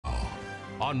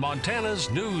on Montana's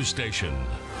news station.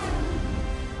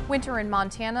 Winter in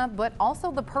Montana, but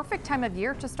also the perfect time of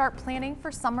year to start planning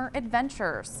for summer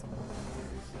adventures.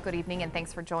 Good evening and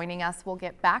thanks for joining us. We'll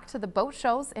get back to the boat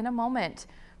shows in a moment.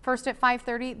 First at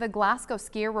 5:30, the Glasgow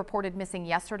skier reported missing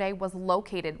yesterday was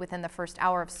located within the first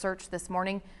hour of search this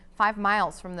morning, 5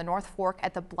 miles from the North Fork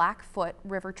at the Blackfoot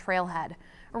River trailhead.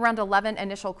 Around 11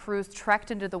 initial crews trekked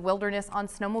into the wilderness on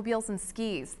snowmobiles and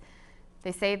skis.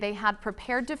 They say they had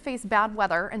prepared to face bad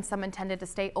weather and some intended to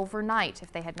stay overnight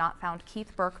if they had not found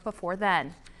Keith Burke before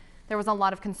then. There was a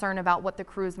lot of concern about what the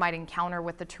crews might encounter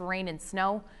with the terrain and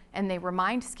snow, and they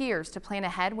remind skiers to plan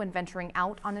ahead when venturing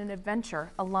out on an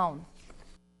adventure alone.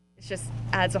 It just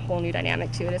adds a whole new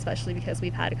dynamic to it, especially because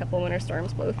we've had a couple winter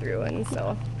storms blow through, and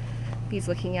so he's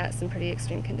looking at some pretty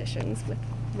extreme conditions with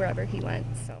wherever he went.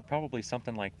 So probably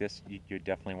something like this, you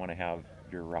definitely want to have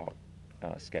your route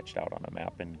sketched out on a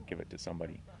map and give it to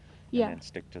somebody, and then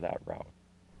stick to that route.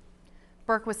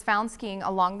 Burke was found skiing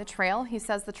along the trail. He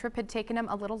says the trip had taken him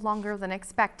a little longer than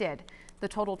expected. The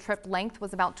total trip length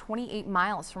was about 28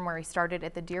 miles from where he started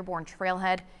at the Dearborn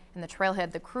trailhead and the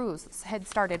trailhead the crews had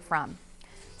started from.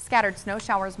 Scattered snow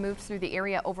showers moved through the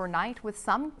area overnight, with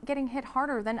some getting hit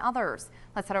harder than others.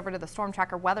 Let's head over to the Storm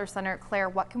Tracker Weather Center. Claire,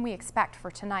 what can we expect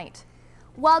for tonight?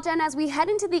 Well, Jen, as we head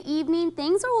into the evening,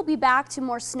 things will be back to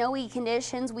more snowy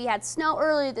conditions. We had snow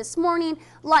earlier this morning,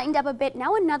 lightened up a bit.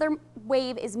 Now another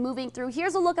wave is moving through.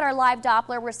 Here's a look at our live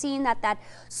Doppler. We're seeing that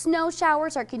snow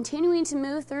showers are continuing to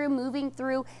moving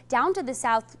through down to the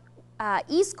south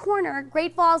east corner.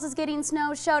 Great Falls is getting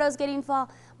snow, Choteau's getting fall.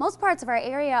 Most parts of our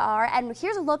area are, and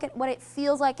here's a look at what it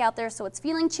feels like out there. So it's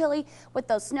feeling chilly with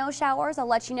those snow showers. I'll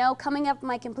let you know coming up in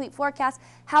my complete forecast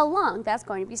how long that's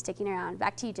going to be sticking around.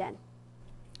 Back to you, Jen.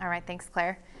 All right, thanks,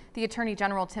 Claire. The Attorney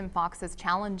General Tim Fox is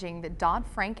challenging the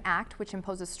Dodd-Frank Act, which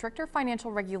imposes stricter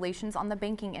financial regulations on the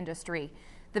banking industry.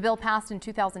 The bill passed in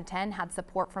 2010 had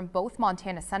support from both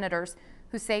Montana senators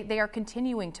who say they are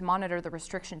continuing to monitor the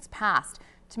restrictions passed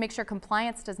to make sure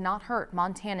compliance does not hurt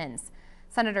Montanans.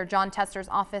 Senator John Tester's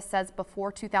office says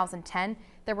before 2010,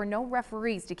 there were no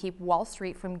referees to keep Wall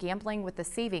Street from gambling with the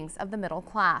savings of the middle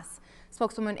class.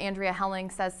 Spokeswoman Andrea Helling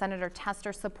says Senator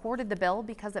Tester supported the bill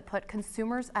because it put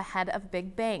consumers ahead of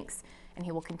big banks, and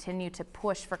he will continue to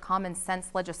push for common sense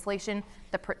legislation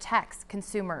that protects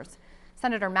consumers.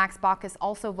 Senator Max Baucus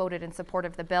also voted in support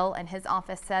of the bill, and his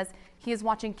office says he is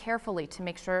watching carefully to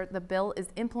make sure the bill is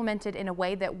implemented in a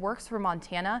way that works for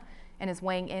Montana and is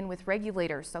weighing in with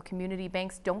regulators so community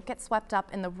banks don't get swept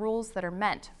up in the rules that are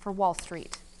meant for Wall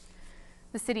Street.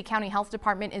 The City-County Health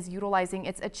Department is utilizing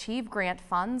its Achieve Grant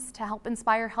funds to help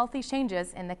inspire healthy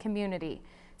changes in the community.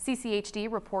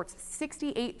 CCHD reports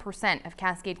 68% of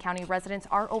Cascade County residents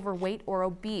are overweight or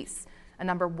obese, a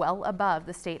number well above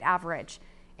the state average.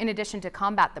 In addition to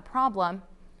combat the problem,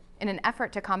 in an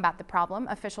effort to combat the problem,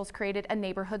 officials created a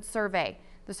neighborhood survey.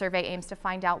 The survey aims to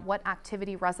find out what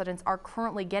activity residents are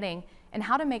currently getting and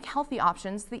how to make healthy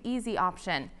options the easy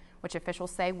option, which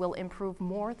officials say will improve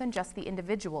more than just the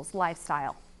individual's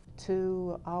lifestyle.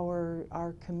 To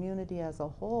our community as a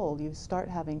whole, you start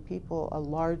having people, a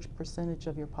large percentage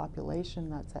of your population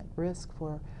that's at risk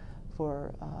for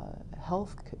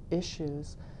health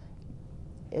issues.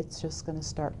 It's just going to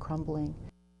start crumbling.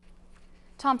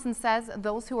 Thompson says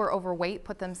those who are overweight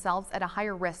put themselves at a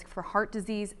higher risk for heart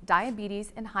disease,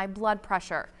 diabetes, and high blood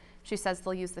pressure. She says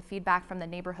they'll use the feedback from the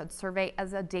neighborhood survey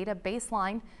as a data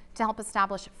baseline to help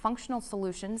establish functional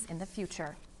solutions in the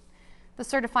future. The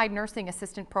Certified Nursing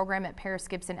Assistant program at Paris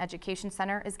Gibson Education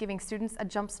Center is giving students a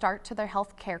jump start to their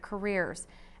health care careers.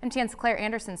 MTN's Claire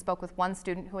Anderson spoke with one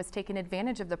student who has taken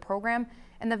advantage of the program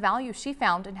and the value she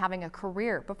found in having a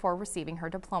career before receiving her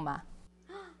diploma.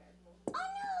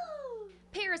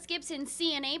 Paris Gibson's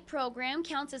CNA program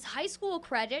counts as high school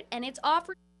credit, and it's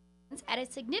offered at a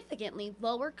significantly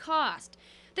lower cost.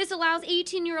 This allows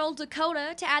 18-year-old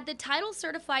Dakota to add the title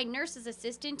Certified Nurse's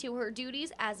Assistant to her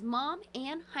duties as mom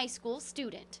and high school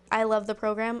student. I love the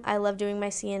program. I love doing my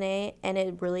CNA, and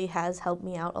it really has helped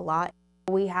me out a lot.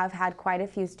 We have had quite a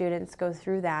few students go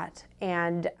through that,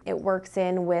 and it works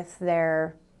in with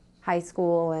their high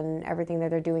school and everything that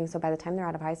they're doing, so by the time they're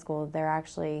out of high school, they're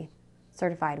actually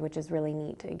certified, which is really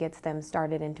neat. It gets them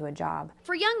started into a job.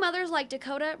 For young mothers like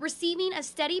Dakota, receiving a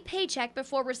steady paycheck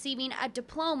before receiving a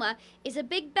diploma is a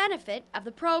big benefit of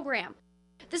the program.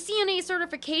 The CNA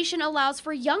certification allows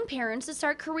for young parents to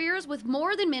start careers with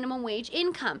more than minimum wage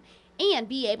income and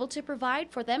be able to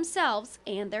provide for themselves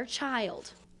and their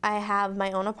child. I have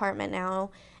my own apartment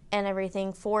now and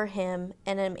everything for him,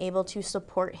 and I'm able to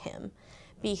support him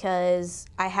because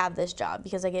I have this job,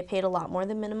 because I get paid a lot more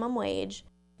than minimum wage.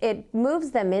 It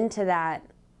moves them into that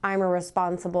I'm a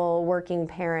responsible working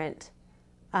parent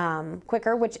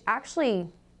quicker, which actually,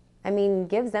 I mean,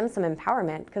 gives them some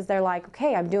empowerment because they're like,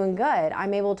 okay, I'm doing good.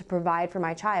 I'm able to provide for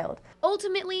my child.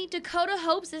 Ultimately, Dakota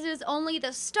hopes this is only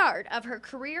the start of her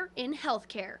career in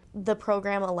healthcare. The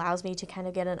program allows me to kind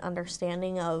of get an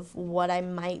understanding of what I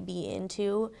might be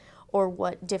into or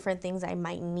what different things I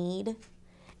might need.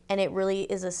 And it really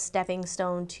is a stepping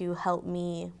stone to help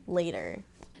me later.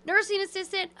 Nursing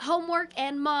assistant, homework,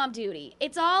 and mom duty.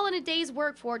 It's all in a day's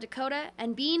work for Dakota,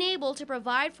 and being able to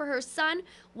provide for her son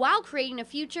while creating a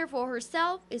future for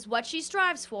herself is what she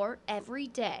strives for every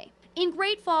day. In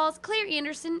Great Falls, Claire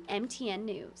Anderson, MTN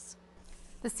News.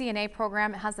 The CNA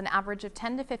program has an average of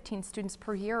 10 to 15 students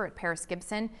per year at Paris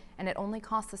Gibson, and it only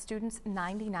costs the students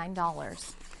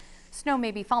 $99. Snow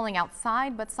may be falling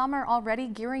outside, but some are already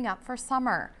gearing up for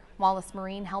summer. Wallace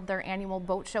Marine held their annual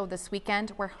boat show this weekend,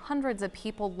 where hundreds of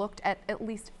people looked at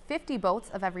least 50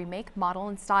 boats of every make, model,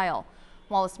 and style.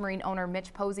 Wallace Marine owner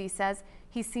Mitch Posey says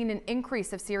he's seen an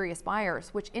increase of serious buyers,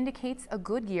 which indicates a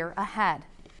good year ahead.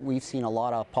 We've seen a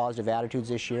lot of positive attitudes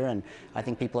this year, and I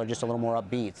think people are just a little more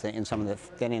upbeat than in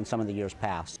some of the years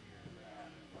past.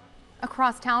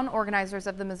 Across town, organizers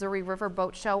of the Missouri River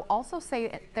Boat Show also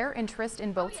say their interest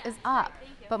in boats is up.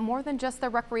 But more than just the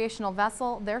recreational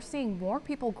vessel, they're seeing more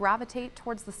people gravitate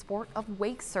towards the sport of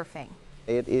wake surfing.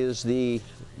 It is the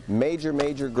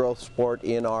major growth sport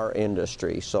in our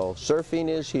industry. So surfing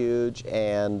is huge,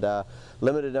 and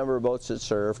limited number of boats that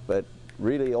surf, but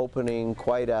really opening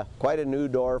quite a new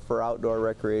door for outdoor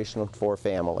recreation for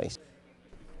families.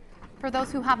 For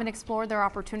those who haven't explored their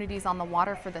opportunities on the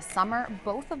water for the summer,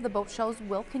 both of the boat shows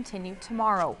will continue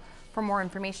tomorrow. For more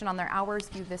information on their hours,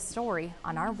 view this story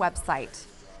on our website.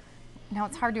 Now,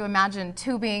 it's hard to imagine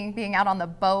tubing, being out on the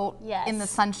boat in the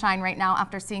sunshine right now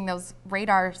after seeing those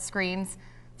radar screens.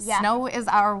 Yeah. Snow is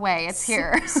our way. It's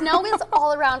here. Snow is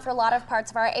all around for a lot of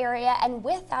parts of our area, and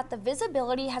with that, the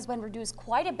visibility has been reduced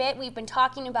quite a bit. We've been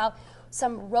talking about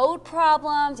some road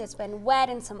problems. It's been wet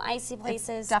in some icy places.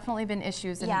 It's definitely been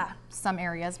issues in some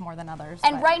areas more than others.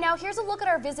 And right now, here's a look at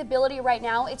our visibility right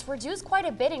now. It's reduced quite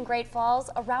a bit in Great Falls,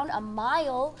 around a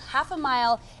mile, half a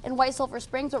mile in White Sulphur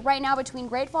Springs. But right now, between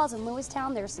Great Falls and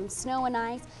Lewistown, there's some snow and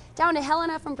ice. Down to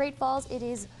Helena from Great Falls, it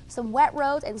is some wet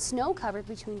roads and snow covered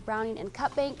between Browning and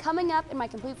Cut Bank. Coming up in my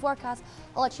complete forecast,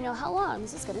 I'll let you know how long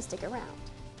this is going to stick around.